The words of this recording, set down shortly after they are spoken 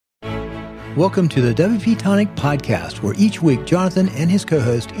Welcome to the WP Tonic podcast, where each week Jonathan and his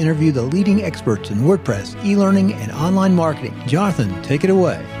co-host interview the leading experts in WordPress, e-learning, and online marketing. Jonathan, take it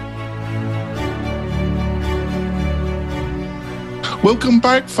away. Welcome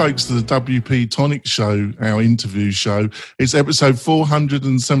back, folks, to the WP Tonic Show, our interview show. It's episode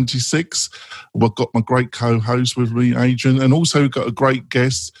 476. We've got my great co-host with me, Adrian, and also we've got a great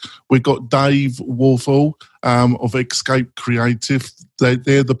guest. We've got Dave Warfel of Escape Creative.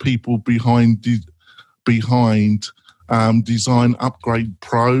 They're the people behind Design Upgrade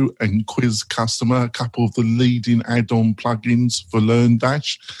Pro and Quiz Customer, a couple of the leading add-on plugins for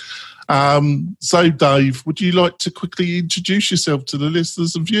LearnDash. So, Dave, would you like to quickly introduce yourself to the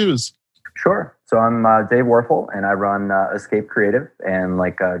listeners and viewers? Sure. So I'm Dave Warfel, and I run Escape Creative. And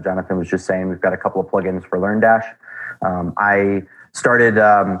like Jonathan was just saying, we've got a couple of plugins for LearnDash. I started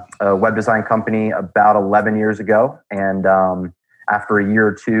a web design company about 11 years ago. And after a year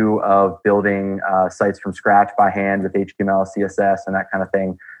or two of building sites from scratch by hand with HTML, CSS, and that kind of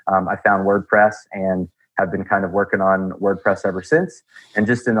thing, I found WordPress and have been kind of working on WordPress ever since. And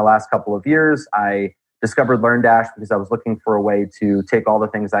just in the last couple of years, I discovered LearnDash because I was looking for a way to take all the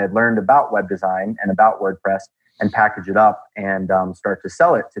things I had learned about web design and about WordPress and package it up and start to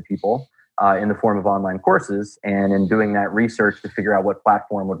sell it to people in the form of online courses. And in doing that research to figure out what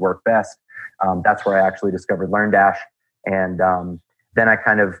platform would work best, that's where I actually discovered LearnDash. And then I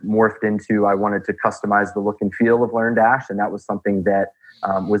kind of morphed into, I wanted to customize the look and feel of LearnDash. And that was something that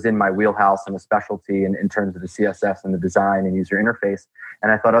was in my wheelhouse and a specialty in terms of the CSS and the design and user interface.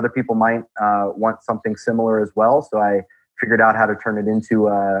 And I thought other people might want something similar as well. So I figured out how to turn it into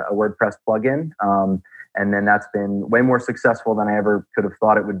a WordPress plugin. And then that's been way more successful than I ever could have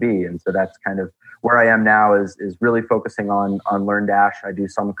thought it would be. And so that's kind of where I am now is really focusing on LearnDash. I do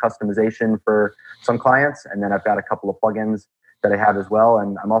some customization for some clients, and then I've got a couple of plugins that I have as well.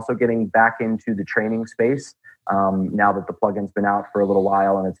 And I'm also getting back into the training space. Now that the plugin's been out for a little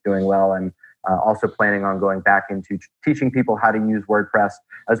while and it's doing well, I'm also planning on going back into teaching people how to use WordPress,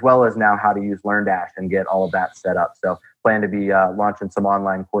 as well as now how to use LearnDash and get all of that set up. So plan to be launching some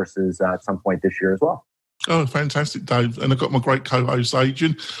online courses at some point this year as well. Oh, fantastic, Dave. And I've got my great co-host,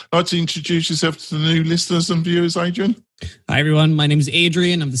 Adrian. I'd like to introduce yourself to the new listeners and viewers, Adrian. Hi, everyone. My name is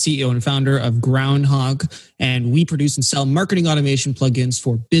Adrian. I'm the CEO and founder of Groundhog, and we produce and sell marketing automation plugins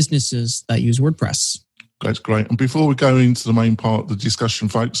for businesses that use WordPress. That's great. And before we go into the main part of the discussion,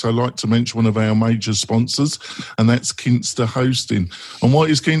 folks, I'd like to mention one of our major sponsors, and that's Kinsta Hosting. And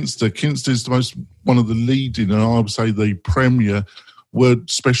what is Kinsta? Kinsta is one of the leading, and I would say the premier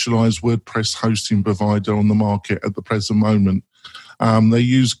specialized WordPress hosting provider on the market at the present moment. They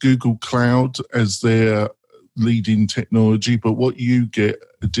use Google Cloud as their leading technology, but what you get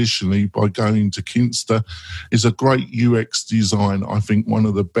additionally by going to Kinsta is a great UX design. I think one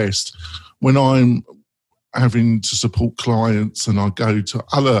of the best. When I'm having to support clients and I go to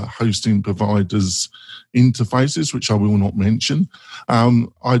other hosting providers' interfaces, which I will not mention,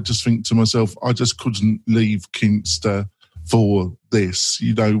 I just think to myself, I just couldn't leave Kinsta for this.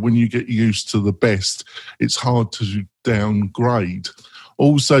 You know, when you get used to the best, it's hard to downgrade.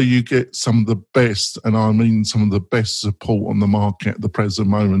 Also, you get some of the best, and I mean some of the best support on the market at the present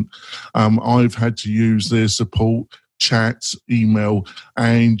moment. I've had to use their support, chat, email,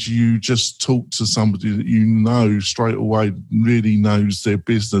 and you just talk to somebody that you know straight away really knows their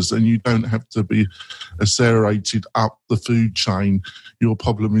business, and you don't have to be accelerated up the food chain. Your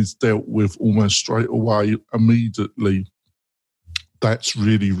problem is dealt with almost straight away, immediately. That's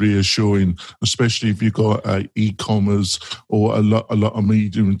really reassuring, especially if you've got a e-commerce or a lot of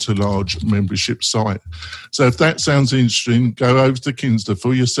medium to large membership site. So if that sounds interesting, go over to Kinsta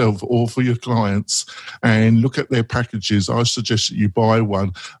for yourself or for your clients and look at their packages. I suggest that you buy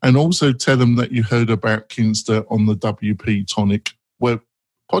one, and also tell them that you heard about Kinsta on the WP Tonic web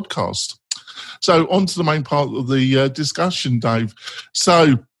podcast. So on to the main part of the discussion, Dave.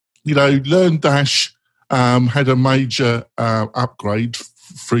 So, you know, LearnDash had a major upgrade,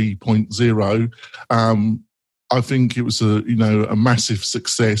 3.0. I think it was a massive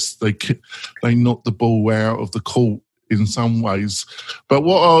success. They knocked the ball out of the court in some ways. But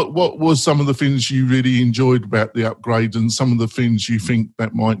what was some of the things you really enjoyed about the upgrade, and some of the things you think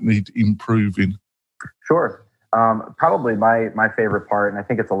that might need improving? Sure. Probably my favorite part, and I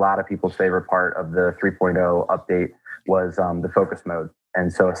think it's a lot of people's favorite part of the 3.0 update, was the focus mode.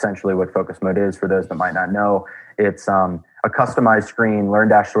 And so essentially what focus mode is, for those that might not know, it's a customized screen.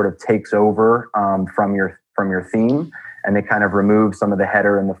 LearnDash sort of takes over from your theme, and they kind of remove some of the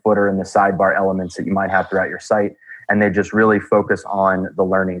header and the footer and the sidebar elements that you might have throughout your site. And they just really focus on the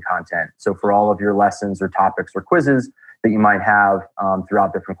learning content. So for all of your lessons or topics or quizzes, that you might have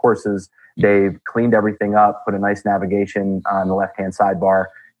throughout different courses. They've cleaned everything up, put a nice navigation on the left-hand sidebar,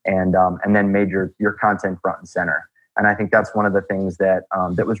 and then made your content front and center. And I think that's one of the things that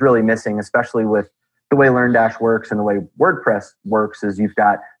that was really missing, especially with the way LearnDash works and the way WordPress works, is you've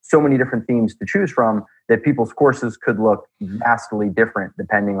got so many different themes to choose from that people's courses could look vastly different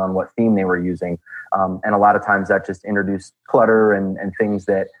depending on what theme they were using. And a lot of times that just introduced clutter and things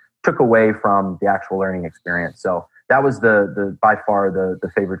that took away from the actual learning experience. So that was the by far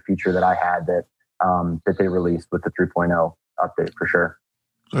the favorite feature that I had that they released with the 3.0 update for sure.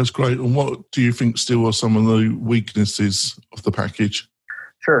 That's great. And what do you think still are some of the weaknesses of the package?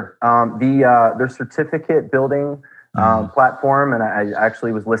 Sure. Their certificate building platform, and I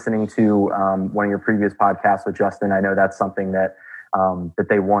actually was listening to one of your previous podcasts with Justin. I know that's something that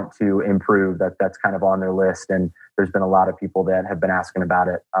they want to improve. That's kind of on their list, and there's been a lot of people that have been asking about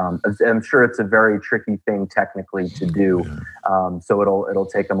it. I'm sure it's a very tricky thing technically to do, so it'll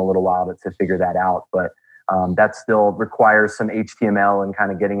take them a little while to figure that out. But that still requires some HTML and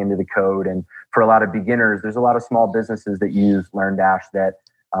kind of getting into the code. And for a lot of beginners, there's a lot of small businesses that use LearnDash that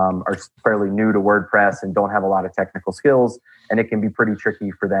are fairly new to WordPress and don't have a lot of technical skills, and it can be pretty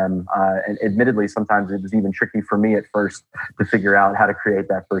tricky for them. And admittedly, sometimes it was even tricky for me at first to figure out how to create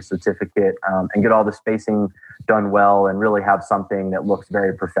that first certificate and get all the spacing done well and really have something that looks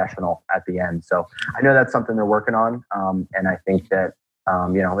very professional at the end. So I know that's something they're working on, and I think that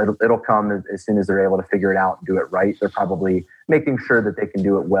it'll come as soon as they're able to figure it out and do it right. They're probably making sure that they can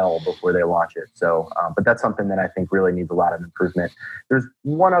do it well before they launch it. So, but that's something that I think really needs a lot of improvement. There's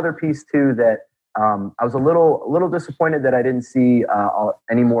one other piece too that I was a little disappointed that I didn't see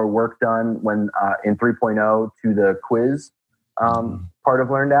any more work done when in 3.0 to the quiz part of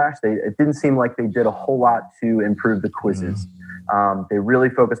LearnDash. It didn't seem like they did a whole lot to improve the quizzes. They really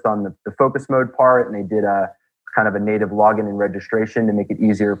focused on the focus mode part, and they did a kind of a native login and registration to make it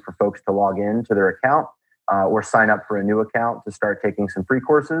easier for folks to log in to their account or sign up for a new account to start taking some free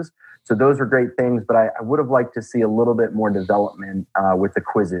courses. So those are great things, but I would have liked to see a little bit more development with the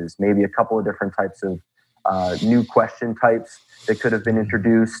quizzes, maybe a couple of different types of new question types that could have been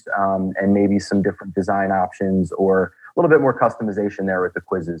introduced, and maybe some different design options or a little bit more customization there with the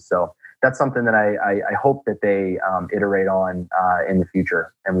quizzes. So that's something that I hope that they iterate on in the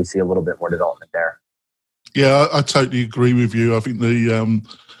future, and we see a little bit more development there. Yeah, I totally agree with you. I think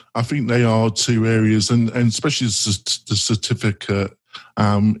they are two areas, and especially the certificate.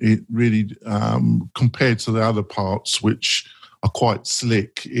 It really, compared to the other parts, which are quite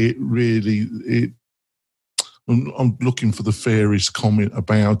slick, I'm looking for the fairest comment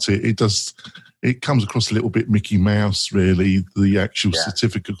about it. It comes across a little bit Mickey Mouse, really, the actual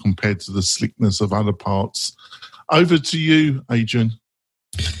certificate compared to the slickness of other parts. Over to you, Adrian.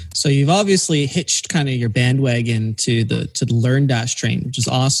 So you've obviously hitched kind of your bandwagon to the LearnDash train, which is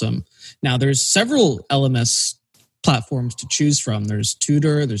awesome. Now there's several LMS platforms to choose from. There's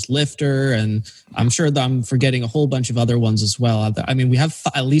Tutor, there's Lifter, and I'm sure that I'm forgetting a whole bunch of other ones as well. I mean, we have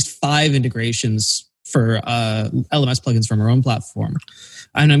at least 5 integrations for LMS plugins from our own platform.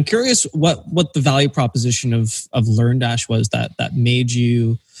 And I'm curious what the value proposition of LearnDash was that made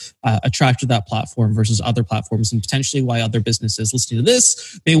you attracted to that platform versus other platforms, and potentially why other businesses listening to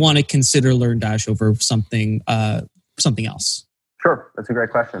this may want to consider LearnDash over something else. Sure, that's a great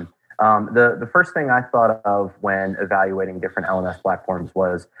question. The first thing I thought of when evaluating different LMS platforms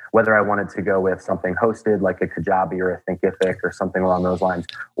was whether I wanted to go with something hosted like a Kajabi or a Thinkific or something along those lines,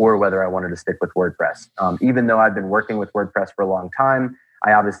 or whether I wanted to stick with WordPress. Even though I've been working with WordPress for a long time,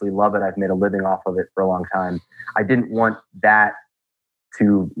 I obviously love it. I've made a living off of it for a long time. I didn't want that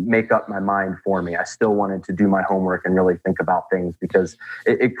to make up my mind for me. I still wanted to do my homework and really think about things, because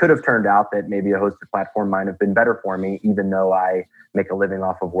it could have turned out that maybe a hosted platform might have been better for me, even though I make a living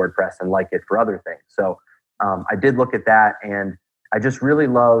off of WordPress and like it for other things. So I did look at that, and I just really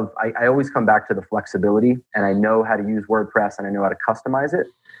love, I always come back to the flexibility, and I know how to use WordPress and I know how to customize it.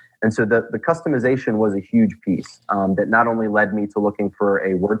 And so the customization was a huge piece that not only led me to looking for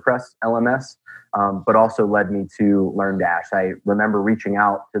a WordPress LMS, but also led me to LearnDash. I remember reaching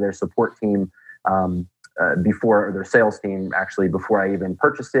out to their support team before, or their sales team actually, before I even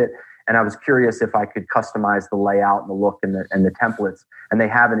purchased it. And I was curious if I could customize the layout and the look and the templates. And they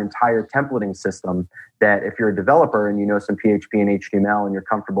have an entire templating system that if you're a developer and you know some PHP and HTML and you're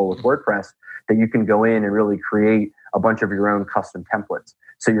comfortable with WordPress, that you can go in and really create a bunch of your own custom templates.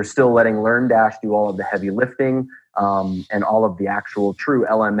 So you're still letting LearnDash do all of the heavy lifting and all of the actual true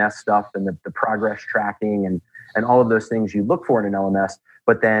LMS stuff and the progress tracking and all of those things you look for in an LMS.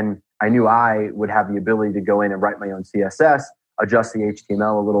 But then I knew I would have the ability to go in and write my own CSS, adjust the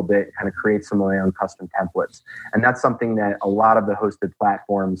HTML a little bit, kind of create some of my own custom templates. And that's something that a lot of the hosted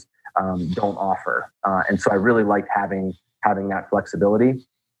platforms don't offer. And so I really liked having that flexibility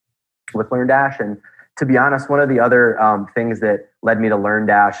with LearnDash. And to be honest, one of the other things that led me to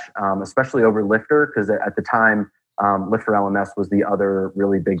LearnDash, especially over Lifter, because at the time, Lifter LMS was the other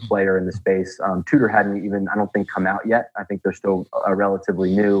really big player in the space. Tutor hadn't even, I don't think, come out yet. I think they're still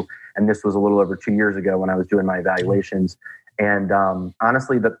relatively new. And this was a little over 2 years ago when I was doing my evaluations. And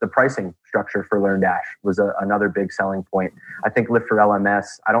honestly, the pricing structure for LearnDash was another big selling point. I think Lifter LMS,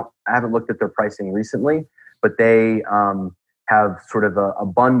 I haven't looked at their pricing recently, but they have sort of a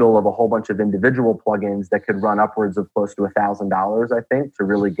bundle of a whole bunch of individual plugins that could run upwards of close to $1,000, I think, to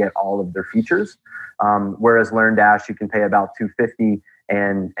really get all of their features. Whereas LearnDash, you can pay about $250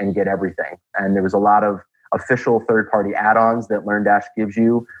 and get everything. And there was a lot of official third-party add-ons that LearnDash gives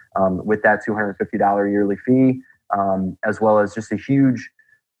you with that $250 yearly fee, as well as just a huge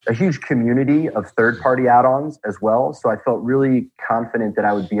community of third-party add-ons as well. So I felt really confident that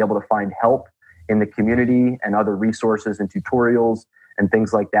I would be able to find help in the community and other resources and tutorials and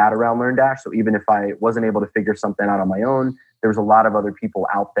things like that around LearnDash. So even if I wasn't able to figure something out on my own, there was a lot of other people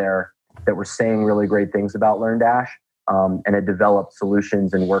out there that were saying really great things about LearnDash and had developed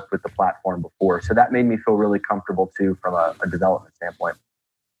solutions and worked with the platform before. So that made me feel really comfortable too from a development standpoint.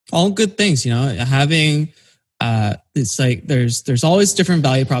 All good things, having it's like there's always different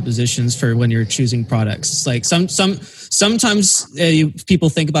value propositions for when you're choosing products. It's like sometimes people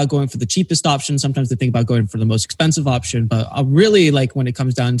think about going for the cheapest option. Sometimes they think about going for the most expensive option. But really, like when it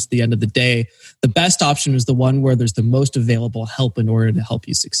comes down to the end of the day, the best option is the one where there's the most available help in order to help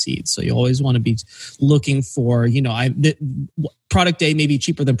you succeed. So you always want to be looking for, product A may be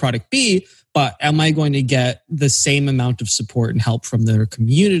cheaper than product B, but am I going to get the same amount of support and help from their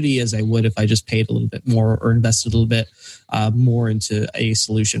community as I would if I just paid a little bit more or invested a little bit more into a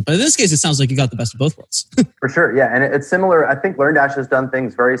solution? But in this case, it sounds like you got the best of both worlds. For sure, yeah. And it's similar. I think LearnDash has done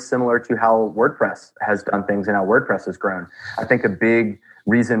things very similar to how WordPress has done things and how WordPress has grown. I think a big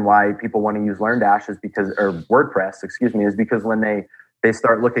reason why people want to use LearnDash is because when they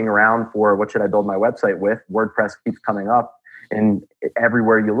start looking around for what should I build my website with, WordPress keeps coming up and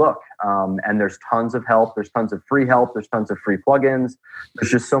everywhere you look. And there's tons of help. There's tons of free help. There's tons of free plugins.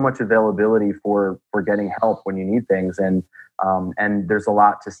 There's just so much availability for getting help when you need things. And there's a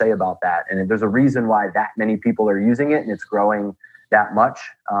lot to say about that. And there's a reason why that many people are using it and it's growing that much.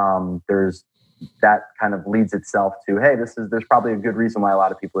 That kind of leads itself to, hey, there's probably a good reason why a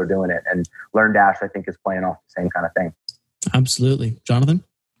lot of people are doing it. And LearnDash, I think, is playing off the same kind of thing. Absolutely. Jonathan?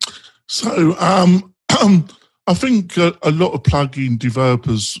 So, I think a lot of plugin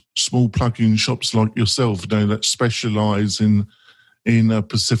developers, small plugin shops like yourself, that specialize in a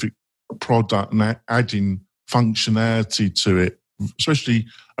specific product and adding functionality to it, especially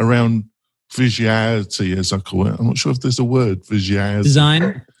around visuality, as I call it. I'm not sure if there's a word, visuality.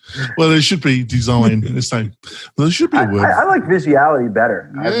 Design? Well, there should be design in the same. There should be a word. I like visuality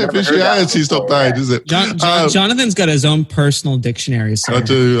better. Yeah, visuality is not bad, is it? Jonathan's got his own personal dictionary. So. I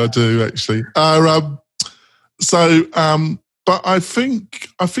do actually. But I think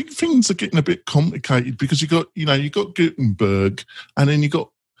things are getting a bit complicated because you got Gutenberg, and then you got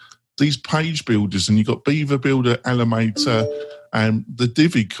these page builders, and you got Beaver Builder, Elementor, and the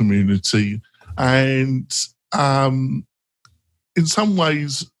Divi community, and in some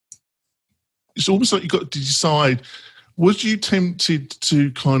ways, it's almost like you got to decide. Was you tempted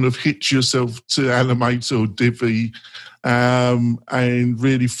to kind of hitch yourself to Elementor or Divi and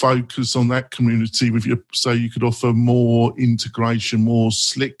really focus on that community so you could offer more integration, more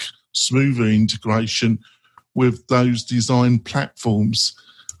slick, smoother integration with those design platforms?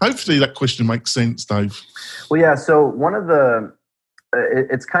 Hopefully that question makes sense, Dave. Well, yeah. So one of the,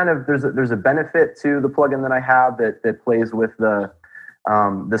 it's kind of, there's a benefit to the plugin that I have that plays with the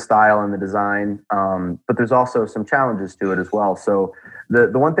style and the design, but there's also some challenges to it as well. So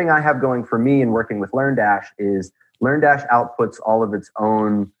the one thing I have going for me in working with LearnDash is LearnDash outputs all of its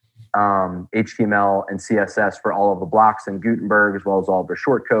own HTML and CSS for all of the blocks in Gutenberg, as well as all of their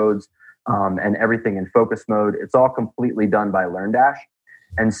short codes and everything in focus mode. It's all completely done by LearnDash.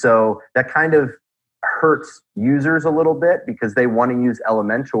 And so that kind of hurts users a little bit because they want to use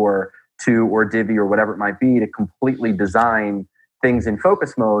Elementor or Divi or whatever it might be to completely design things in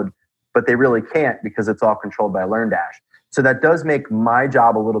focus mode, but they really can't because it's all controlled by LearnDash. So that does make my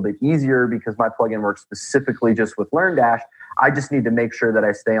job a little bit easier because my plugin works specifically just with LearnDash. I just need to make sure that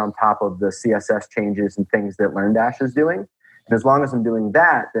I stay on top of the CSS changes and things that LearnDash is doing. And as long as I'm doing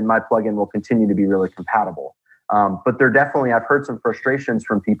that, then my plugin will continue to be really compatible. But I've heard some frustrations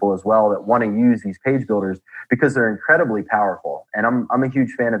from people as well that want to use these page builders because they're incredibly powerful. And I'm a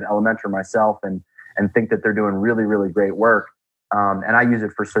huge fan of Elementor myself and think that they're doing really, really great work. And I use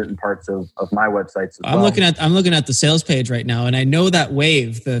it for certain parts of my websites as well. I'm looking at the sales page right now, and I know that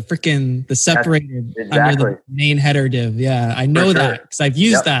wave, the separated under the main header div. Yeah, I know that because I've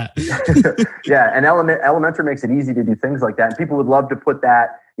used that. Yeah, and Elementor makes it easy to do things like that. And people would love to put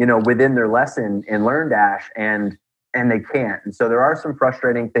that, within their lesson in LearnDash, and they can't. And so there are some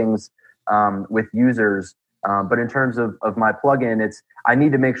frustrating things with users. But in terms of my plugin, I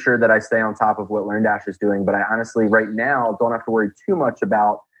need to make sure that I stay on top of what LearnDash is doing. But I honestly, right now, don't have to worry too much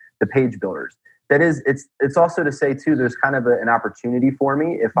about the page builders. That is, it's also to say too, there's kind of an opportunity for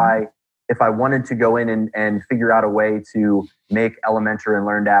me if I wanted to go in and figure out a way to make Elementor and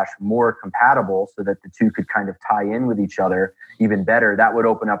LearnDash more compatible so that the two could kind of tie in with each other even better. That would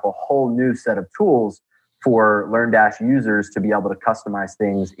open up a whole new set of tools for LearnDash users to be able to customize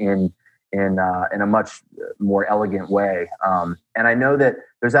things in a much more elegant way. And I know that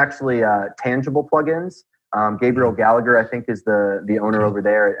there's actually Tangible plugins. Gabriel Gallagher, I think, is the owner over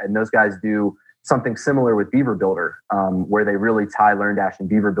there. And those guys do something similar with Beaver Builder, where they really tie LearnDash and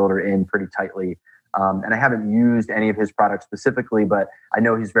Beaver Builder in pretty tightly. And I haven't used any of his products specifically, but I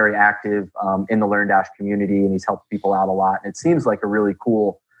know he's very active in the LearnDash community, and he's helped people out a lot. And it seems like a really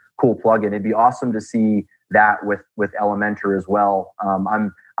cool plugin. It'd be awesome to see that with Elementor as well.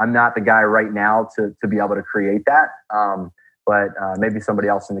 I'm not the guy right now to be able to create that, but maybe somebody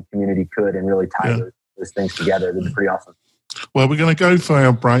else in the community could and really tie those things together. It'd be pretty awesome. Well, we're going to go for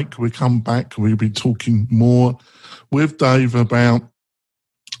our break. We come back. We'll be talking more with Dave about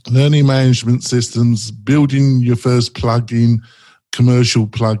learning management systems, building your first plugin, commercial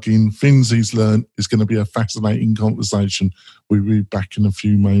plugin, things he's learned. Is going to be a fascinating conversation. We'll be back in a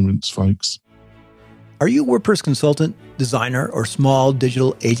few moments, folks. Are you a WordPress consultant, designer, or small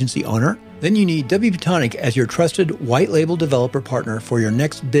digital agency owner? Then you need WP Tonic as your trusted white label developer partner for your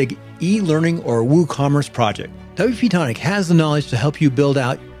next big e-learning or WooCommerce project. WP Tonic has the knowledge to help you build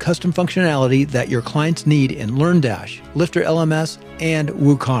out custom functionality that your clients need in LearnDash, Lifter LMS, and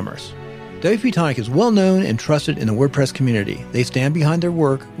WooCommerce. WP Tonic is well known and trusted in the WordPress community. They stand behind their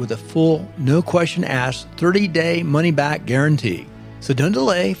work with a full, no question asked, 30-day money-back guarantee. So don't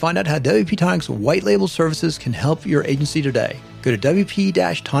delay. Find out how WP Tonic's white label services can help your agency today. Go to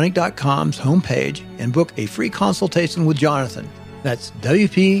WP-Tonic.com's homepage and book a free consultation with Jonathan. That's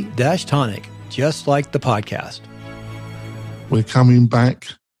WP-Tonic, just like the podcast. We're coming back.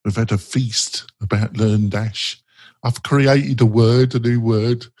 We've had a feast about LearnDash. I've created a new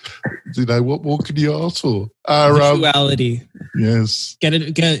word. What more can you ask for? Visuality. Yes. All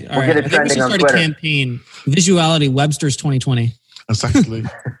right. I think we should start a campaign. Visuality, Webster's 2020. Exactly.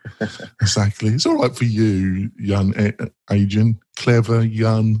 It's all right for you, young Adrian. Clever,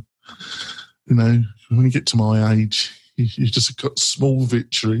 young. When you get to my age, you just got small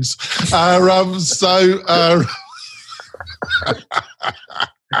victories. I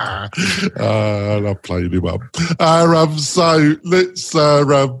played him up. So let's.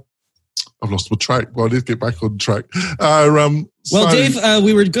 I've lost my track. Well, let's get back on track. Dave,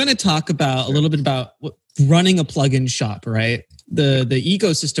 we were going to talk a little bit about running a plugin shop, right? The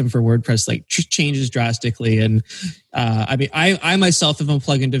ecosystem for WordPress changes drastically, and I myself am a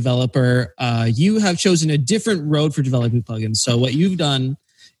plugin developer. You have chosen a different road for developing plugins. So what you've done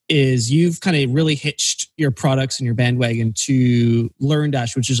is you've kind of really hitched your products and your bandwagon to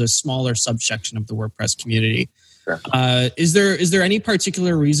LearnDash, which is a smaller subsection of the WordPress community. Sure. Is there any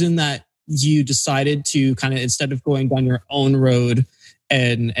particular reason that you decided to kind of, instead of going down your own road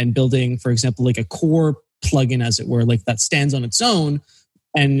and building, for example, like a core plugin, as it were, like that stands on its own,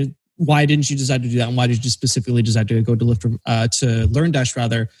 and why didn't you decide to do that? And why did you specifically decide to go to LearnDash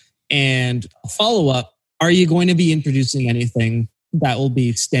rather? And follow up, are you going to be introducing anything that will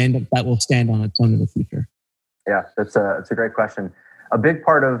stand on its own in the future? Yeah, it's a great question. A big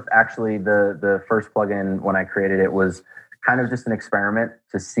part of actually the first plugin when I created it was kind of just an experiment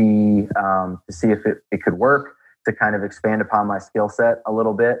to see if it could work, to kind of expand upon my skill set a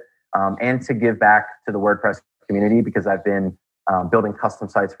little bit, and to give back to the WordPress community, because I've been building custom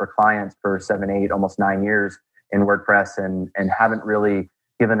sites for clients for 7, 8, almost 9 years in WordPress, and haven't really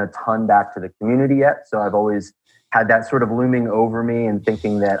given a ton back to the community yet. So I've always had that sort of looming over me and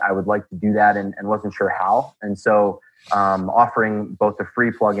thinking that I would like to do that and wasn't sure how. And so offering both a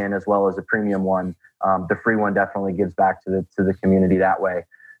free plugin as well as a premium one, the free one definitely gives back to the community that way.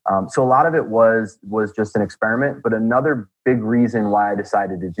 So a lot of it was just an experiment, but another big reason why I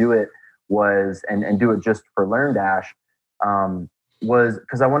decided to do it was, and do it just for LearnDash, was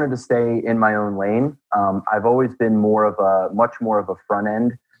because I wanted to stay in my own lane. I've always been much more of a front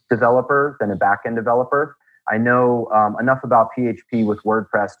end developer than a back end developer. I know enough about PHP with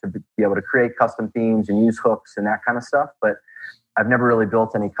WordPress to be able to create custom themes and use hooks and that kind of stuff, but I've never really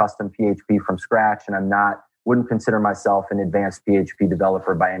built any custom PHP from scratch, and wouldn't consider myself an advanced PHP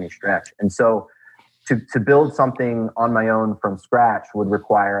developer by any stretch. And so to build something on my own from scratch would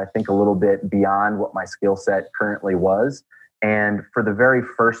require, I think, a little bit beyond what my skill set currently was. And for the very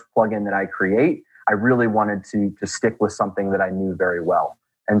first plugin that I create, I really wanted to stick with something that I knew very well.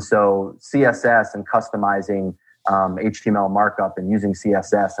 And so CSS and customizing HTML markup and using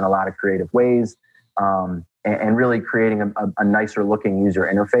CSS in a lot of creative ways, and really creating a nicer looking user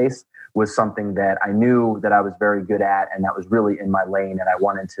interface was something that I knew that I was very good at, and that was really in my lane, and I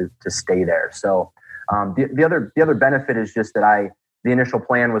wanted to stay there. So the other benefit is just that the initial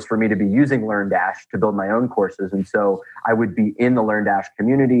plan was for me to be using LearnDash to build my own courses. And so I would be in the LearnDash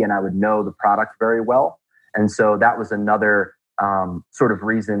community and I would know the product very well. And so that was another sort of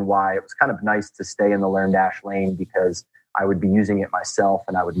reason why it was kind of nice to stay in the LearnDash lane, because I would be using it myself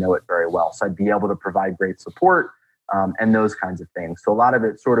and I would know it very well. So I'd be able to provide great support and those kinds of things. So a lot of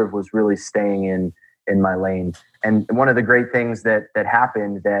it sort of was really staying in my lane. And one of the great things that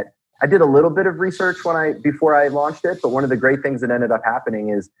happened, that I did a little bit of research before I launched it, but one of the great things that ended up happening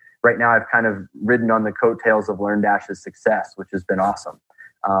is right now I've kind of ridden on the coattails of LearnDash's success, which has been awesome.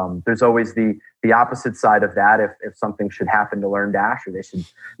 There's always the opposite side of that. If something should happen to LearnDash, or they should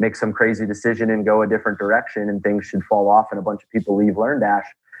make some crazy decision and go a different direction and things should fall off and a bunch of people leave LearnDash,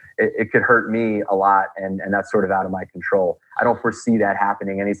 it could hurt me a lot. And that's sort of out of my control. I don't foresee that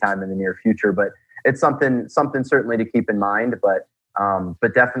happening anytime in the near future, but it's something certainly to keep in mind. But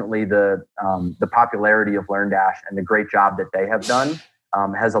definitely the popularity of LearnDash and the great job that they have done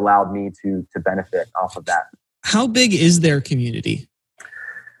has allowed me to benefit off of that. How big is their community?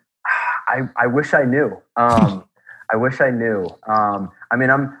 I wish I knew. I wish I knew. I mean,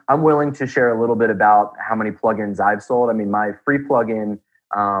 I'm willing to share a little bit about how many plugins I've sold. I mean, my free plugin,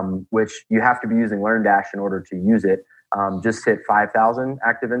 which you have to be using LearnDash in order to use it, just hit 5,000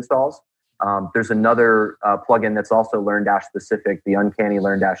 active installs. There's another plugin that's also LearnDash specific, the Uncanny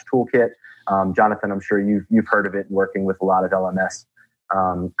LearnDash Toolkit. Jonathan, I'm sure you've heard of it, working with a lot of LMS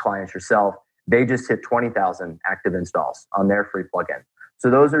clients yourself. They just hit 20,000 active installs on their free plugin. So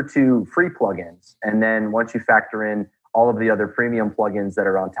those are two free plugins. And then once you factor in all of the other premium plugins that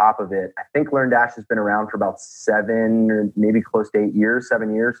are on top of it, I think LearnDash has been around for about 7 or maybe close to 8 years,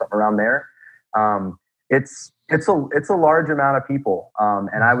 7 years, something around there. It's a large amount of people.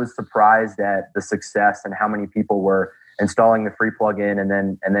 And I was surprised at the success and how many people were installing the free plugin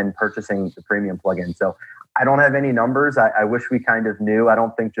and then purchasing the premium plugin. So I don't have any numbers. I wish we kind of knew. I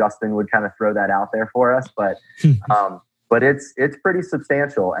don't think Justin would kind of throw that out there for us, but it's pretty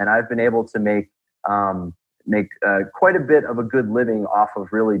substantial. And I've been able to make quite a bit of a good living off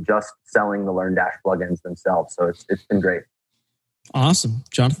of really just selling the LearnDash plugins themselves. So it's been great. Awesome.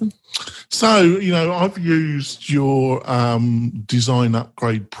 Jonathan? So, I've used your Design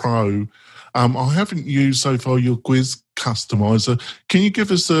Upgrade Pro. I haven't used so far your Quiz Customizer. Can you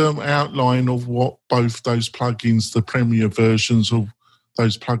give us an outline of what both those plugins, the Premier versions of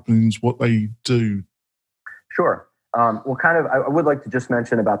those plugins, what they do? Sure. Well, I would like to just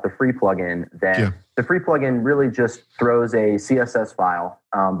mention about the free plugin that the free plugin really just throws a CSS file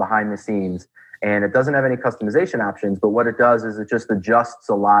behind the scenes, and it doesn't have any customization options, but what it does is it just adjusts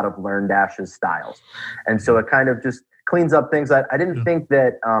a lot of LearnDash's styles. And so it kind of just cleans up things. I didn't think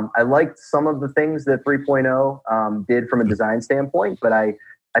that I liked some of the things that 3.0 did from a design standpoint, but I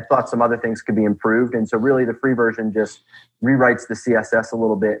thought some other things could be improved. And so really the free version just rewrites the CSS a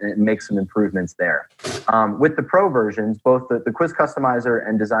little bit and it makes some improvements there. With the pro versions, both the Quiz Customizer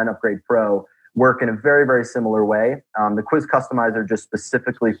and Design Upgrade Pro work in a very, very similar way. The Quiz Customizer just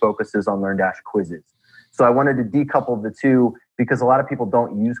specifically focuses on LearnDash quizzes. So I wanted to decouple the two because a lot of people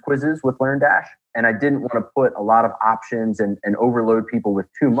don't use quizzes with LearnDash, and I didn't want to put a lot of options and overload people with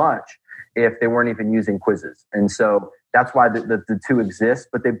too much if they weren't even using quizzes. And so that's why the two exist,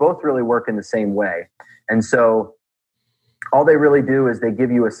 but they both really work in the same way. And so all they really do is they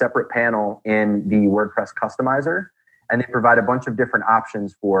give you a separate panel in the WordPress customizer, and they provide a bunch of different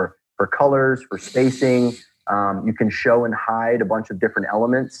options for colors, for spacing. You can show and hide a bunch of different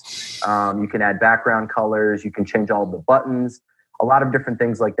elements. You can add background colors. You can change all of the buttons, a lot of different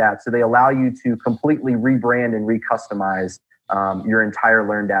things like that. So they allow you to completely rebrand and recustomize your entire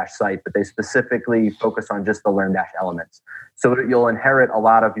LearnDash site, but they specifically focus on just the LearnDash elements. So you'll inherit a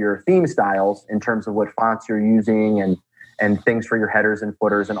lot of your theme styles in terms of what fonts you're using and things for your headers and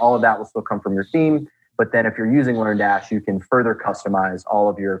footers, and all of that will still come from your theme. But then if you're using LearnDash, you can further customize all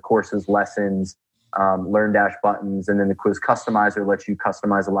of your courses, lessons, LearnDash buttons, and then the quiz customizer lets you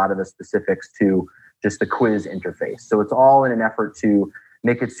customize a lot of the specifics to just the quiz interface. So it's all in an effort to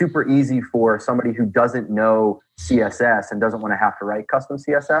make it super easy for somebody who doesn't know CSS and doesn't want to have to write custom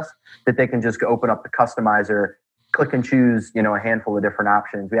CSS, that they can just go open up the customizer, click and choose, a handful of different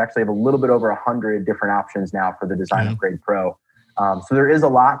options. We actually have a little bit over 100 different options now for the Design Upgrade Pro. So there is a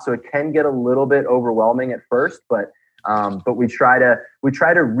lot, so it can get a little bit overwhelming at first, but we try to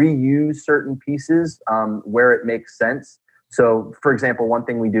reuse certain pieces where it makes sense. So, for example, one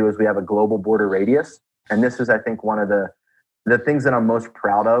thing we do is we have a global border radius, and this is, I think, one of the things that I'm most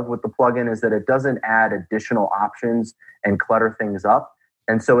proud of with the plugin is that it doesn't add additional options and clutter things up.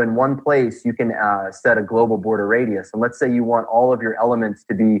 And so in one place, you can set a global border radius. And let's say you want all of your elements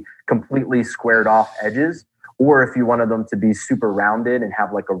to be completely squared off edges, or if you wanted them to be super rounded and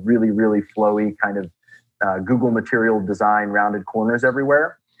have like a really, really flowy kind of Google material design, rounded corners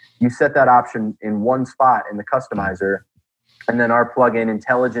everywhere, you set that option in one spot in the customizer, and then our plugin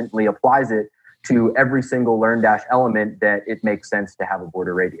intelligently applies it to every single LearnDash element that it makes sense to have a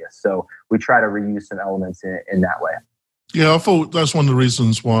border radius. So we try to reuse some elements in that way. Yeah, I thought that's one of the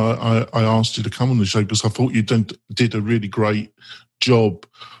reasons why I asked you to come on the show, because I thought you did a really great job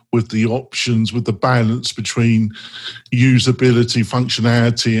with the options, with the balance between usability,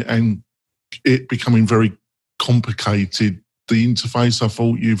 functionality, and it becoming very complicated. The interface, I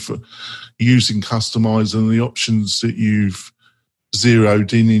thought you've using Customizer and the options that you've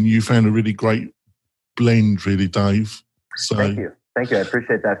zeroed in, and you found a really great blend, really, Dave. So Thank you. I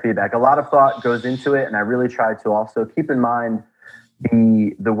appreciate that feedback. A lot of thought goes into it, and I really try to also keep in mind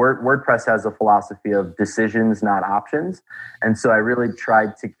the WordPress has a philosophy of decisions, not options, and so I really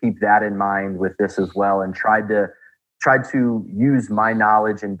tried to keep that in mind with this as well, and tried to use my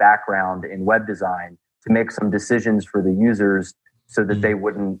knowledge and background in web design to make some decisions for the users, so that they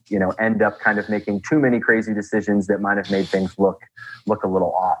wouldn't, end up kind of making too many crazy decisions that might have made things look a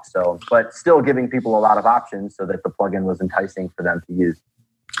little off. So, but still giving people a lot of options so that the plugin was enticing for them to use.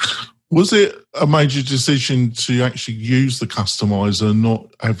 Was it a major decision to actually use the customizer, not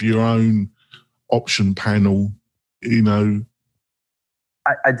have your own option panel? I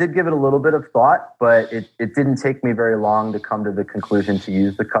did give it a little bit of thought, but it didn't take me very long to come to the conclusion to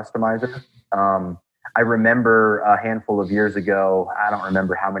use the customizer. I remember a handful of years ago, I don't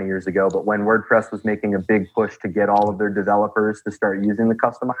remember how many years ago, but when WordPress was making a big push to get all of their developers to start using the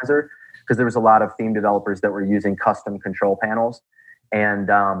customizer, because there was a lot of theme developers that were using custom control panels. And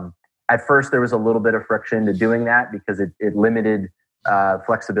at first there was a little bit of friction to doing that because it limited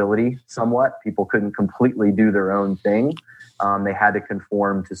flexibility somewhat. People couldn't completely do their own thing. They had to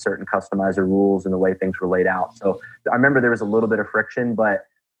conform to certain customizer rules and the way things were laid out. So I remember there was a little bit of friction, but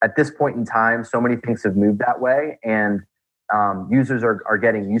at this point in time, so many things have moved that way, and users are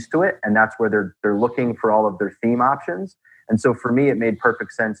getting used to it, and that's where they're looking for all of their theme options. And so for me, it made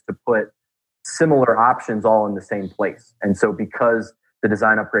perfect sense to put similar options all in the same place. And so because the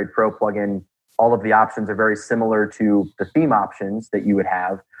Design Upgrade Pro plugin, all of the options are very similar to the theme options that you would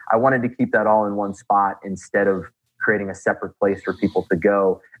have, I wanted to keep that all in one spot instead of creating a separate place for people to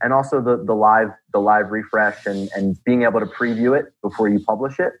go. And also the live refresh and being able to preview it before you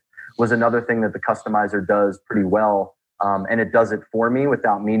publish it was another thing that the customizer does pretty well. And it does it for me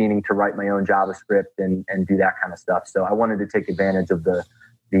without me needing to write my own JavaScript and do that kind of stuff. So I wanted to take advantage of the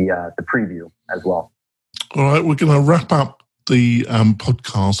preview as well. All right, we're going to wrap up the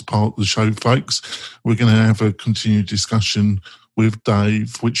podcast part of the show, folks. We're going to have a continued discussion with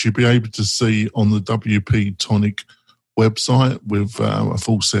Dave, which you'll be able to see on the WP Tonic website with a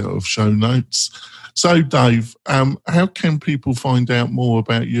full set of show notes. So, Dave, how can people find out more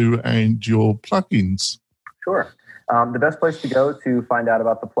about you and your plugins? Sure. The best place to go to find out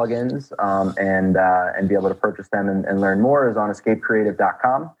about the plugins and be able to purchase them and learn more is on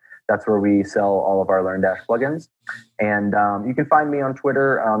escapecreative.com. That's where we sell all of our LearnDash plugins. And you can find me on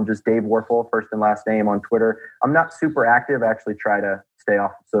Twitter, just Dave Werfel, first and last name on Twitter. I'm not super active. I actually try to stay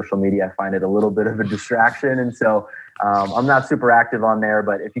off of social media. I find it a little bit of a distraction. And so I'm not super active on there.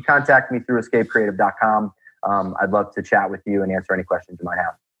 But if you contact me through escapecreative.com, I'd love to chat with you and answer any questions you might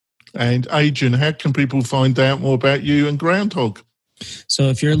have. And Adrian, how can people find out more about you and Groundhog? So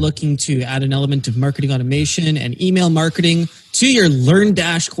if you're looking to add an element of marketing automation and email marketing to your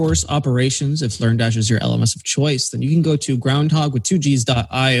LearnDash course operations, if LearnDash is your LMS of choice, then you can go to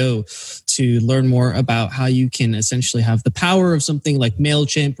groundhog.io to learn more about how you can essentially have the power of something like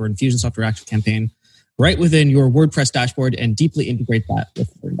MailChimp or Infusionsoft or ActiveCampaign right within your WordPress dashboard and deeply integrate that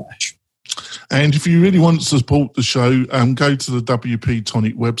with LearnDash. And if you really want to support the show, go to the WP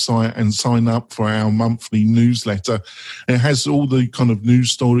Tonic website and sign up for our monthly newsletter. It has all the kind of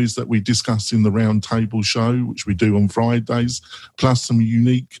news stories that we discuss in the Roundtable show, which we do on Fridays, plus some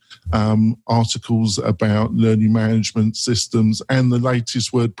unique articles about learning management systems and the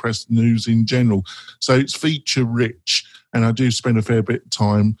latest WordPress news in general. So it's feature rich, and I do spend a fair bit of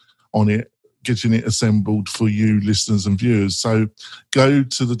time on it, getting it assembled for you listeners and viewers. So go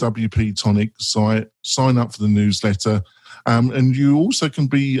to the WP Tonic site, sign up for the newsletter, and you also can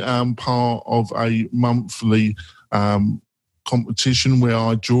be part of a monthly competition where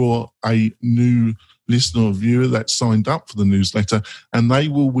I draw a new listener or viewer that signed up for the newsletter, and they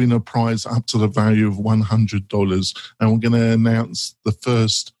will win a prize up to the value of $100. And we're going to announce the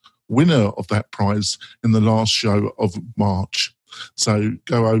first winner of that prize in the last show of March. So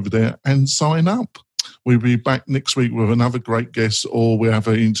go over there and sign up. We'll be back next week with another great guest, or we'll have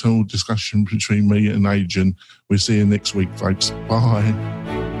an internal discussion between me and Adrian. We'll see you next week, folks. Bye.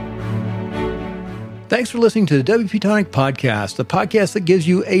 Thanks for listening to the WP Tonic Podcast, the podcast that gives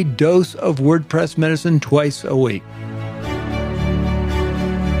you a dose of WordPress medicine twice a week.